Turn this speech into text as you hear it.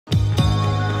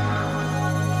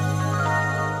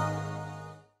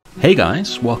Hey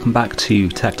guys, welcome back to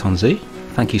Tekton Zoo.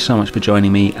 Thank you so much for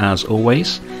joining me as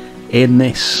always in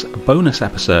this bonus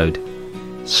episode.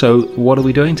 So what are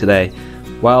we doing today?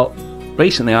 Well,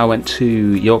 recently I went to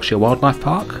Yorkshire Wildlife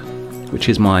Park, which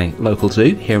is my local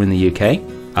zoo here in the UK.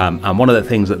 And one of the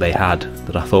things that they had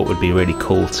that I thought would be really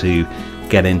cool to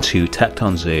get into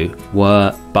Tekton Zoo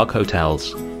were bug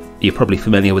hotels. You're probably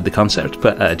familiar with the concept,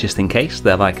 but just in case,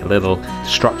 they're like a little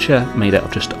structure made out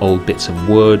of just old bits of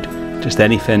wood, just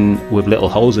anything with little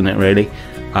holes in it really.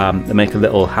 They make a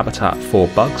little habitat for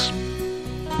bugs,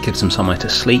 gives them somewhere to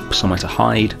sleep, somewhere to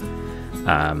hide,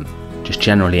 just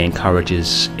generally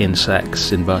encourages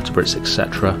insects, invertebrates,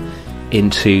 etc.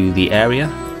 into the area,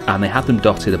 and they have them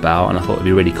dotted about, and I thought it'd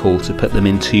be really cool to put them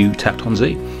into Tekton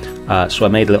Zoo. So I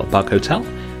made a little bug hotel,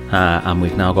 and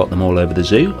we've now got them all over the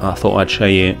zoo. I thought I'd show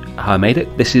you how I made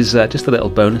it. This is just a little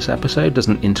bonus episode,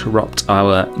 doesn't interrupt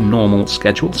our normal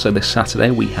schedule. So this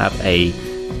Saturday we have a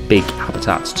big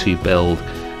habitat to build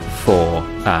for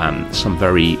some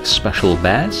very special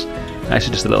bears.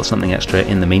 Actually just a little something extra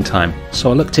in the meantime.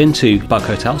 So I looked into bug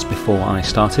hotels before I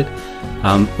started.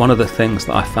 One of the things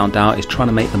that I found out is trying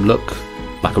to make them look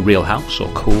like a real house or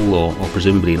cool or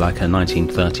presumably like a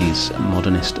 1930s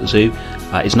modernist zoo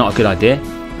is not a good idea.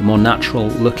 The more natural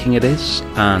looking it is,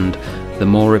 and the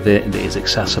more of it that is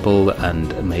accessible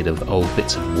and made of old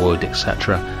bits of wood,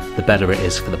 etc., the better it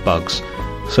is for the bugs.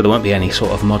 So there won't be any sort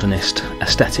of modernist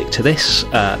aesthetic to this.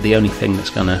 The only thing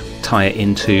that's going to tie it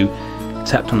into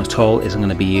Tecton at all is I'm going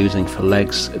to be using for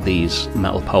legs these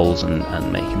metal poles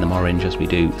and making them orange as we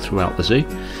do throughout the zoo.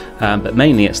 But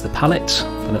mainly it's the pallet,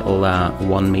 the little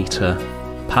 1 meter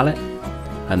pallet,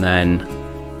 and then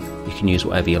you can use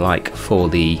whatever you like for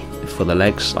the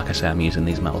legs. Like I say, I'm using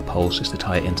these metal poles just to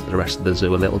tie it into the rest of the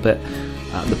zoo a little bit.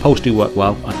 The poles do work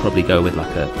well. I'd probably go with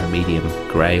like a medium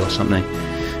grey or something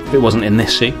if it wasn't in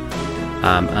this zoo.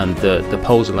 And the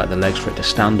poles are like the legs for it to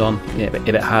stand on. Yeah, if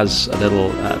it has a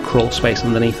little crawl space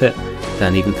underneath it,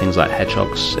 then even things like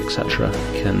hedgehogs, etc.,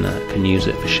 can use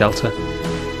it for shelter.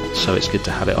 So it's good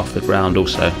to have it off the ground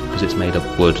also, because it's made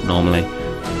of wood normally.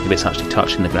 If it's actually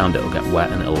touching the ground, it'll get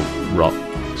wet and it'll rot.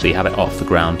 So you have it off the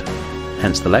ground,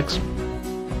 hence the legs.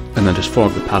 And then just 4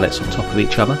 of the pallets on top of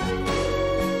each other.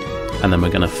 And then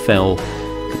we're going to fill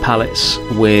the pallets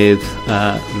with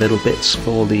little bits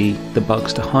for the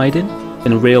bugs to hide in.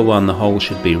 In a real one, the hole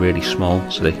should be really small,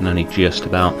 so they can only just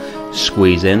about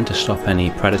squeeze in to stop any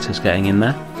predators getting in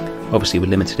there. Obviously we're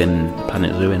limited in the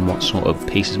Planet Zoo in what sort of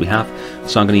pieces we have,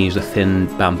 so I'm going to use the thin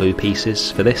bamboo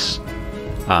pieces for this.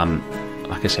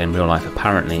 Like I say, in real life,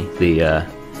 apparently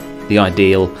the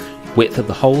ideal width of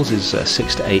the holes is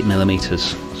 6 to 8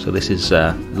 millimeters. So this is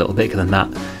a little bigger than that,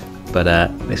 but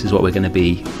this is what we're going to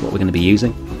be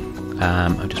using.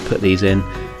 I'll just put these in,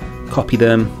 copy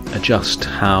them, adjust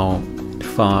how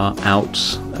far out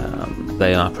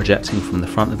they are projecting from the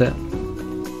front of it,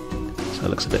 so it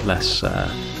looks a bit less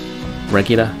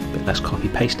regular, a bit less copy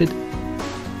pasted,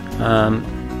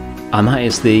 and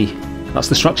that's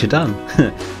the structure done.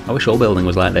 I wish all building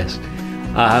was like this.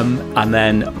 And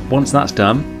then once that's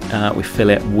done, we fill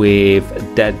it with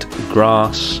dead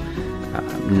grass,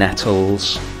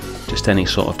 nettles, just any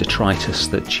sort of detritus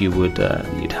that you would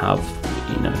you'd have,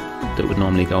 that would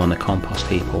normally go on the compost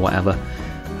heap or whatever.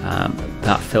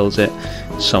 That fills it.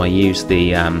 So I use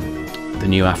the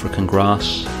new African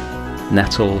grass,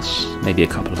 nettles, maybe a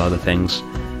couple of other things,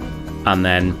 and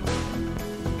then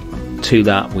to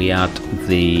that we add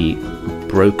the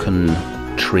broken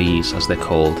trees, as they're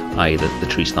called, i.e. the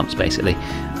tree stumps basically.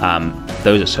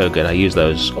 Those are so good. I use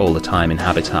those all the time in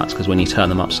habitats, because when you turn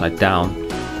them upside down,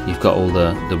 you've got all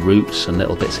the roots and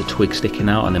little bits of twig sticking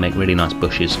out, and they make really nice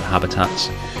bushes for habitats.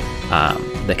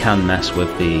 They can mess with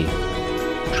the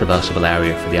traversable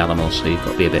area for the animals, so you've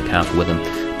got to be a bit careful with them.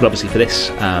 But obviously for this,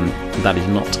 that is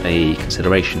not a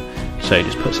consideration. So you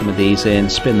just put some of these in,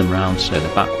 spin them around so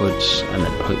they're backwards, and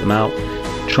then poke them out.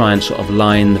 Try and sort of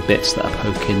line the bits that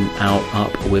are poking out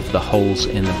up with the holes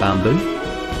in the bamboo.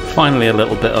 Finally a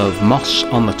little bit of moss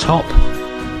on the top,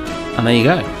 and there you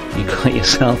go. You've got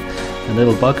yourself a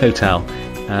little bug hotel.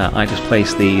 I just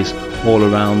place these all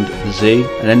around the zoo,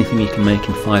 and anything you can make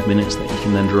in 5 minutes that you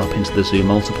can then drop into the zoo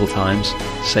multiple times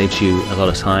saves you a lot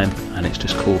of time, and it's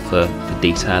just cool for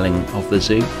detailing of the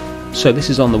zoo. So this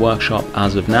is on the workshop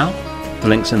as of now. The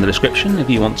link's in the description if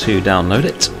you want to download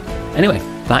it. Anyway,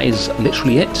 that is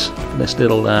literally it for this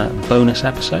little bonus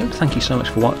episode. Thank you so much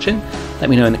for watching. Let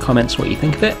me know in the comments what you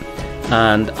think of it,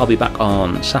 and I'll be back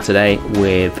on Saturday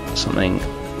with something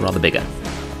rather bigger.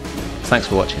 Thanks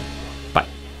for watching.